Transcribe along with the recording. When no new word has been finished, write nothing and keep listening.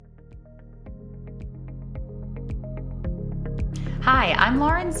Hi, I'm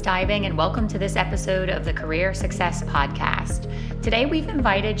Lauren Stiving, and welcome to this episode of the Career Success Podcast. Today, we've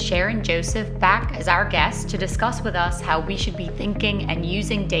invited Sharon Joseph back as our guest to discuss with us how we should be thinking and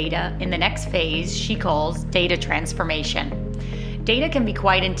using data in the next phase she calls data transformation. Data can be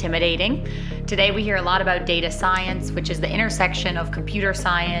quite intimidating. Today, we hear a lot about data science, which is the intersection of computer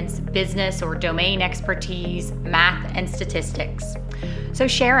science, business or domain expertise, math, and statistics. So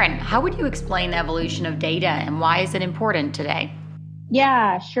Sharon, how would you explain the evolution of data and why is it important today?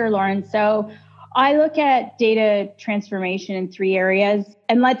 Yeah, sure, Lauren. So I look at data transformation in three areas.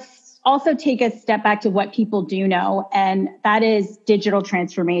 And let's also take a step back to what people do know. And that is digital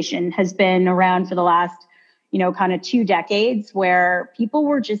transformation has been around for the last, kind of 2 decades where people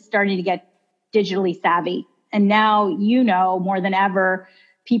were just starting to get digitally savvy. And now, more than ever,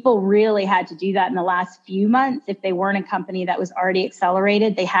 people really had to do that in the last few months. If they weren't a company that was already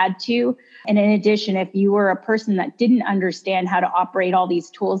accelerated, they had to. And in addition, if you were a person that didn't understand how to operate all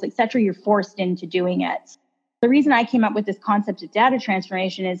these tools, et cetera, you're forced into doing it. The reason I came up with this concept of data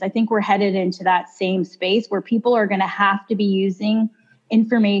transformation is I think we're headed into that same space where people are going to have to be using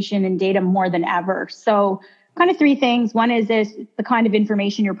information and data more than ever. So kind of 3 things. One is this, the kind of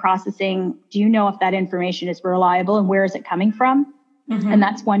information you're processing. Do you know if that information is reliable and where is it coming from? Mm-hmm. And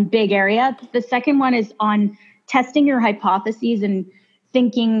that's one big area. The second one is on testing your hypotheses and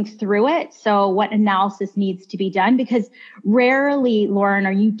thinking through it. So what analysis needs to be done? Because rarely, Lauren,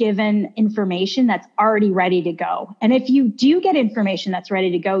 are you given information that's already ready to go. And if you do get information that's ready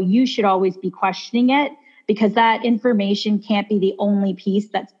to go, you should always be questioning it because that information can't be the only piece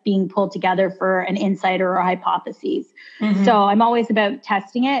that's being pulled together for an insight or a hypothesis. Mm-hmm. So I'm always about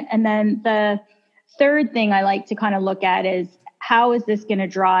testing it. And then the third thing I like to kind of look at is how is this going to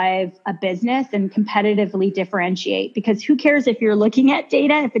drive a business and competitively differentiate? Because who cares if you're looking at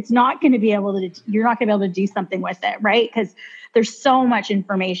data if it's not going to be able to, you're not going to be able to do something with it, right? Because there's so much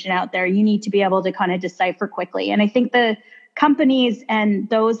information out there. You need to be able to kind of decipher quickly. And I think the companies and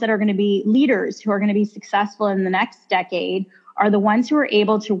those that are going to be leaders who are going to be successful in the next decade are the ones who are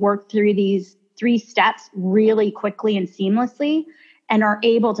able to work through these 3 steps really quickly and seamlessly and are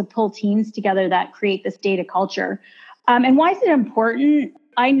able to pull teams together that create this data culture. And why is it important?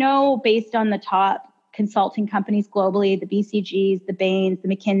 I know based on the top consulting companies globally, the BCGs, the Bains, the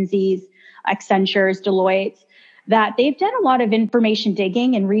McKinseys, Accentures, Deloitte, that they've done a lot of information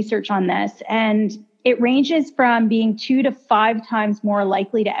digging and research on this. And it ranges from being 2 to 5 times more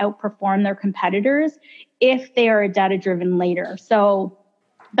likely to outperform their competitors if they are a data-driven leader. So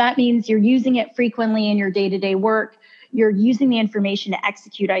that means you're using it frequently in your day-to-day work. You're using the information to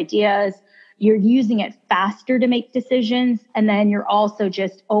execute ideas. You're using it faster to make decisions. And then you're also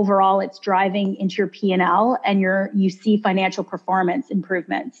just overall, it's driving into your P&L and you see financial performance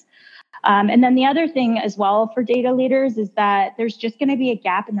improvements. And then the other thing as well for data leaders is that there's just going to be a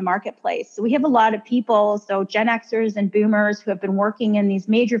gap in the marketplace. So we have a lot of people, so Gen Xers and boomers who have been working in these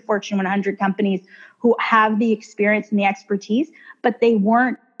major Fortune 100 companies who have the experience and the expertise, but they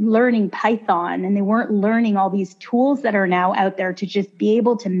weren't learning Python and they weren't learning all these tools that are now out there to just be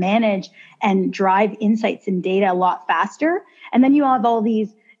able to manage and drive insights and data a lot faster. And then you have all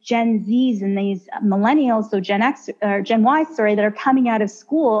these Gen Zs and these millennials, so Gen Y, that are coming out of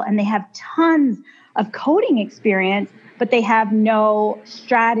school and they have tons of coding experience, but they have no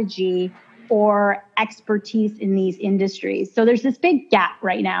strategy or expertise in these industries. So there's this big gap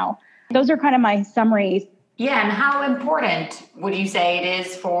right now. Those are kind of my summaries. Yeah, and how important would you say it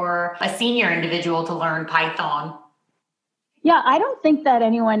is for a senior individual to learn Python? Yeah, I don't think that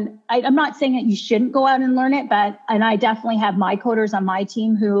I'm not saying that you shouldn't go out and learn it, and I definitely have my coders on my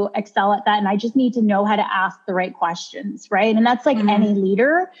team who excel at that. And I just need to know how to ask the right questions, right? And that's like any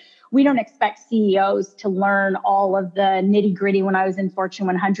leader. We don't expect CEOs to learn all of the nitty gritty when I was in Fortune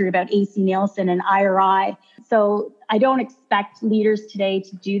 100 about AC Nielsen and IRI. So I don't expect leaders today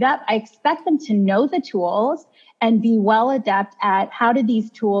to do that. I expect them to know the tools and be well adept at how do these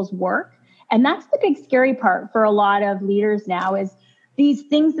tools work. And that's the big scary part for a lot of leaders now is these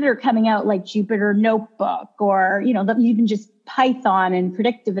things that are coming out like Jupyter Notebook or, even just Python and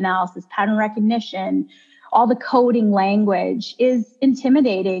predictive analysis, pattern recognition, all the coding language is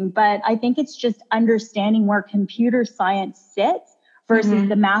intimidating. But I think it's just understanding where computer science sits versus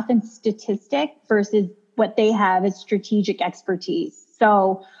the math and statistic versus what they have as strategic expertise.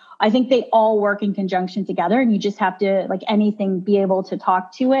 So I think they all work in conjunction together and you just have to, like anything, be able to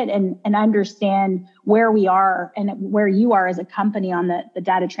talk to it and understand where we are and where you are as a company on the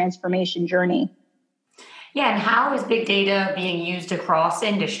data transformation journey. Yeah, and how is big data being used across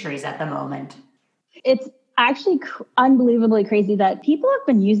industries at the moment? It's actually unbelievably crazy that people have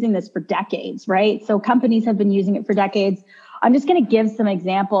been using this for decades, right? So companies have been using it for decades. I'm just going to give some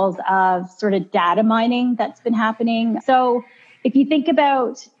examples of sort of data mining that's been happening. So if you think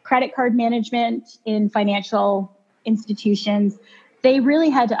about credit card management in financial institutions, they really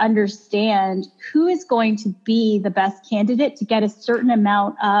had to understand who is going to be the best candidate to get a certain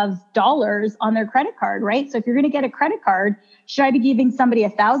amount of dollars on their credit card, right? So if you're going to get a credit card, should I be giving somebody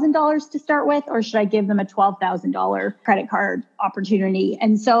 $1,000 to start with, or should I give them a $12,000 credit card opportunity?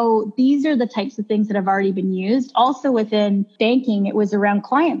 And so these are the types of things that have already been used. Also within banking, it was around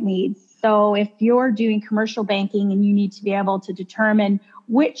client leads. So if you're doing commercial banking and you need to be able to determine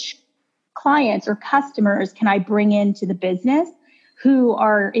which clients or customers can I bring into the business who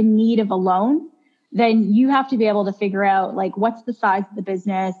are in need of a loan, then you have to be able to figure out like what's the size of the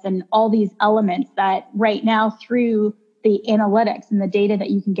business and all these elements that right now through the analytics and the data that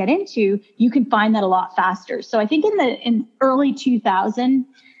you can get into, you can find that a lot faster. So I think in early 2000,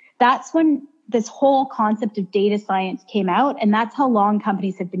 that's when this whole concept of data science came out, and that's how long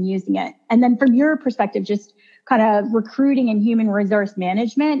companies have been using it. And then from your perspective, just kind of recruiting and human resource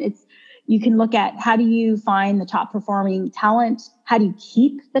management, you can look at how do you find the top performing talent? How do you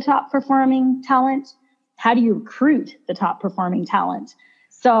keep the top performing talent? How do you recruit the top performing talent?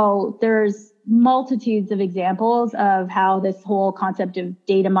 So there's multitudes of examples of how this whole concept of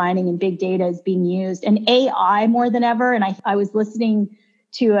data mining and big data is being used, and AI more than ever. And I was listening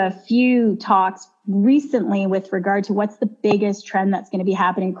to a few talks recently with regard to what's the biggest trend that's going to be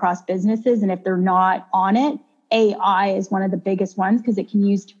happening across businesses. And if they're not on it, AI is one of the biggest ones because it can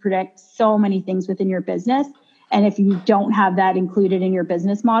use to predict so many things within your business. And if you don't have that included in your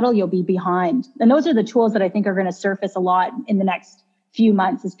business model, you'll be behind. And those are the tools that I think are going to surface a lot in the next few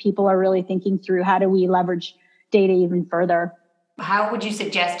months as people are really thinking through how do we leverage data even further. How would you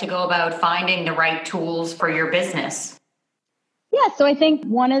suggest to go about finding the right tools for your business? Yeah, so I think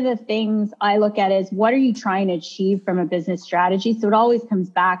one of the things I look at is what are you trying to achieve from a business strategy? So it always comes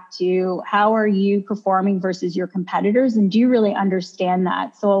back to how are you performing versus your competitors, and do you really understand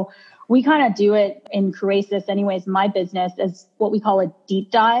that? So we kind of do it in Curasis, anyways, my business, as what we call a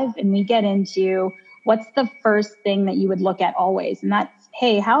deep dive, and we get into what's the first thing that you would look at always, and that's,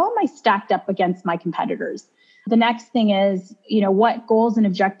 hey, how am I stacked up against my competitors? The next thing is, what goals and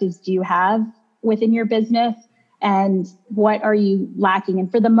objectives do you have within your business? And what are you lacking? And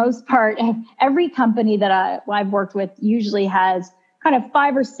for the most part, every company that I've worked with usually has kind of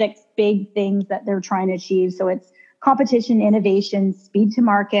 5 or 6 big things that they're trying to achieve. So it's competition, innovation, speed to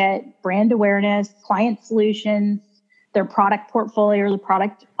market, brand awareness, client solutions, their product portfolio, the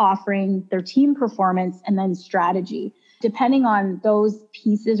product offering, their team performance, and then strategy. Depending on those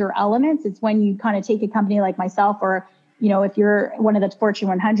pieces or elements, it's when you kind of take a company like myself, or if you're one of the Fortune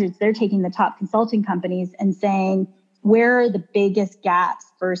 100s, they're taking the top consulting companies and saying, where are the biggest gaps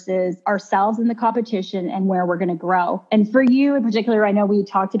versus ourselves in the competition and where we're going to grow? And for you in particular, I know we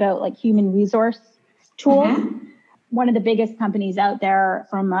talked about like human resource tools. Mm-hmm. One of the biggest companies out there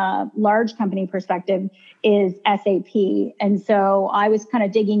from a large company perspective is SAP. And so I was kind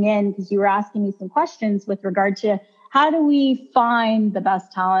of digging in because you were asking me some questions with regard to how do we find the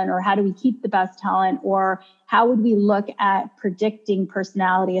best talent, or how do we keep the best talent, or how would we look at predicting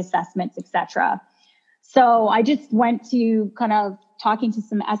personality assessments, et cetera. So I just went to kind of talking to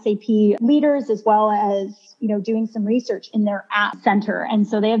some SAP leaders, as well as, doing some research in their app center. And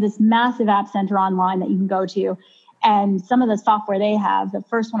so they have this massive app center online that you can go to. And some of the software they have, the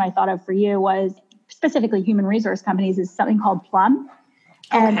first one I thought of for you was specifically human resource companies, is something called Plum.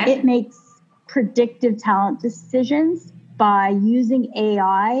 And it makes predictive talent decisions by using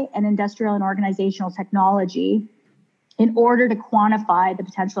AI and industrial and organizational technology in order to quantify the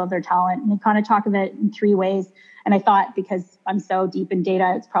potential of their talent. And they kind of talk of it in 3 ways. And I thought, because I'm so deep in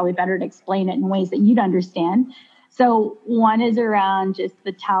data, it's probably better to explain it in ways that you'd understand. So one is around just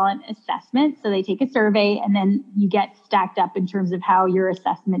the talent assessment. So they take a survey and then you get stacked up in terms of how your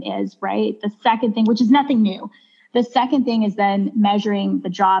assessment is, right? The second thing, which is nothing new. The second thing is then measuring the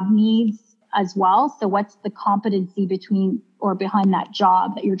job needs as well. So what's the competency between or behind that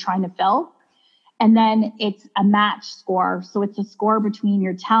job that you're trying to fill? And then it's a match score. So it's a score between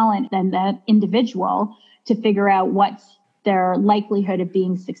your talent and the individual to figure out what's their likelihood of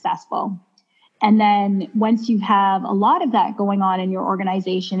being successful. And then once you have a lot of that going on in your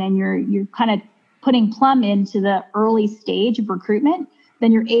organization and you're kind of putting Plum into the early stage of recruitment,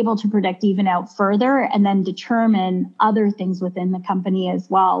 then you're able to predict even out further and then determine other things within the company as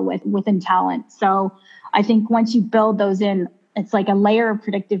well within talent. So I think once you build those in, it's like a layer of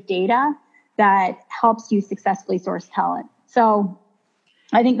predictive data that helps you successfully source talent. So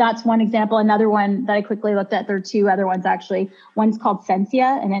I think that's one example. Another one that I quickly looked at, there are two other ones actually. One's called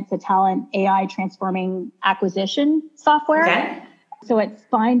Sensia, and it's a talent AI transforming acquisition software. Okay. So it's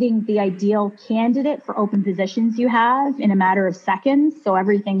finding the ideal candidate for open positions you have in a matter of seconds. So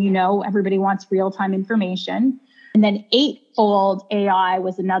everything, everybody wants real-time information. And then Eightfold AI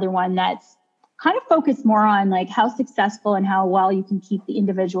was another one that's kind of focused more on like how successful and how well you can keep the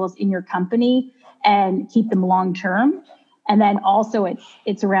individuals in your company and keep them long-term. And then also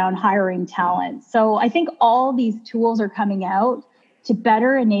it's around hiring talent. So I think all these tools are coming out to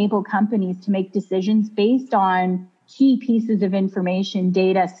better enable companies to make decisions based on key pieces of information,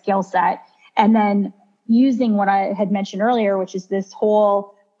 data, skill set, and then using what I had mentioned earlier, which is this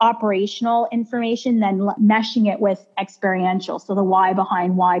whole operational information, then meshing it with experiential. So the why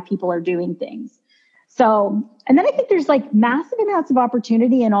behind why people are doing things. So, and then I think there's like massive amounts of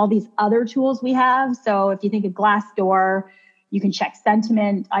opportunity in all these other tools we have. So if you think of Glassdoor, you can check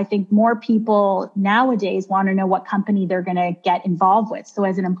sentiment. I think more people nowadays want to know what company they're going to get involved with. So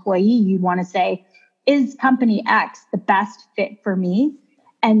as an employee, you'd want to say, is company X the best fit for me?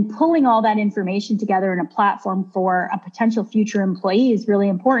 And pulling all that information together in a platform for a potential future employee is really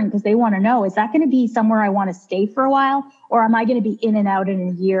important because they want to know, is that going to be somewhere I want to stay for a while? Or am I going to be in and out in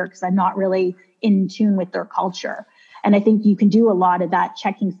a year because I'm not really in tune with their culture? And I think you can do a lot of that,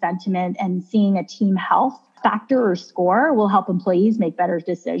 checking sentiment and seeing a team health factor or score will help employees make better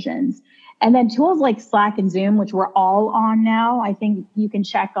decisions. And then tools like Slack and Zoom, which we're all on now, I think you can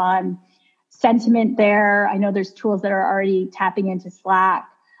check on sentiment there. I know there's tools that are already tapping into Slack.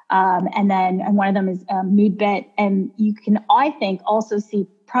 And one of them is Moodbit. And you can, I think, also see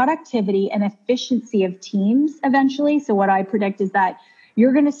productivity and efficiency of teams eventually. So what I predict is that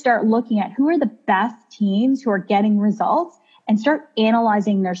you're going to start looking at who are the best teams who are getting results and start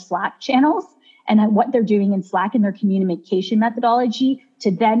analyzing their Slack channels and what they're doing in Slack and their communication methodology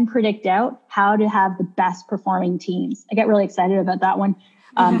to then predict out how to have the best performing teams. I get really excited about that one.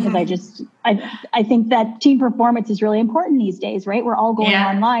 Because I think that team performance is really important these days, right? We're all going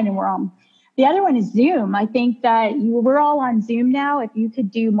online and we're on. The other one is Zoom. I think that we're all on Zoom now. If you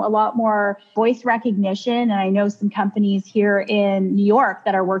could do a lot more voice recognition, and I know some companies here in New York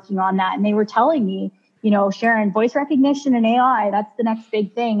that are working on that, and they were telling me, Sharon, voice recognition and AI, that's the next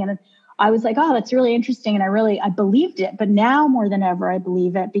big thing. And I was like, oh, that's really interesting. And I believed it. But now more than ever, I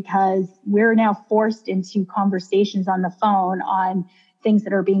believe it because we're now forced into conversations on the phone on things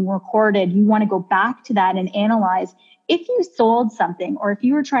that are being recorded. You want to go back to that and analyze if you sold something or if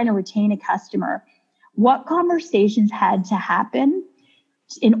you were trying to retain a customer, what conversations had to happen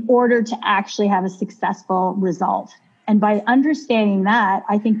in order to actually have a successful result. And by understanding that,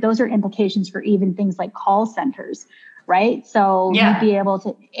 I think those are implications for even things like call centers, right? So you'd be able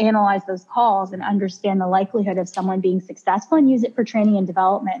to analyze those calls and understand the likelihood of someone being successful and use it for training and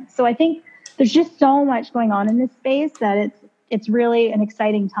development. So I think there's just so much going on in this space that it's really an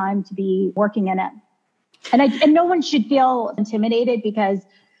exciting time to be working in it. And no one should feel intimidated because,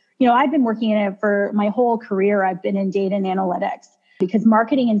 I've been working in it for my whole career. I've been in data and analytics because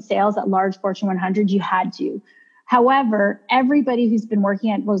marketing and sales at large Fortune 100, you had to. However, everybody who's been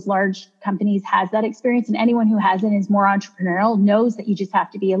working at those large companies has that experience. And anyone who hasn't is more entrepreneurial, knows that you just have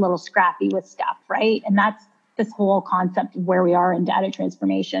to be a little scrappy with stuff, right? And that's this whole concept of where we are in data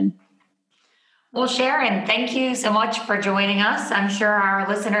transformation. Well, Sharon, thank you so much for joining us. I'm sure our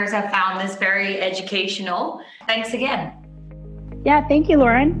listeners have found this very educational. Thanks again. Yeah, thank you,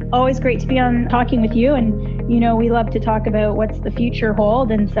 Lauren. Always great to be on talking with you. And, we love to talk about what's the future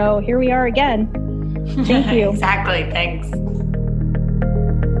hold. And so here we are again. Thank you. Exactly. Thanks.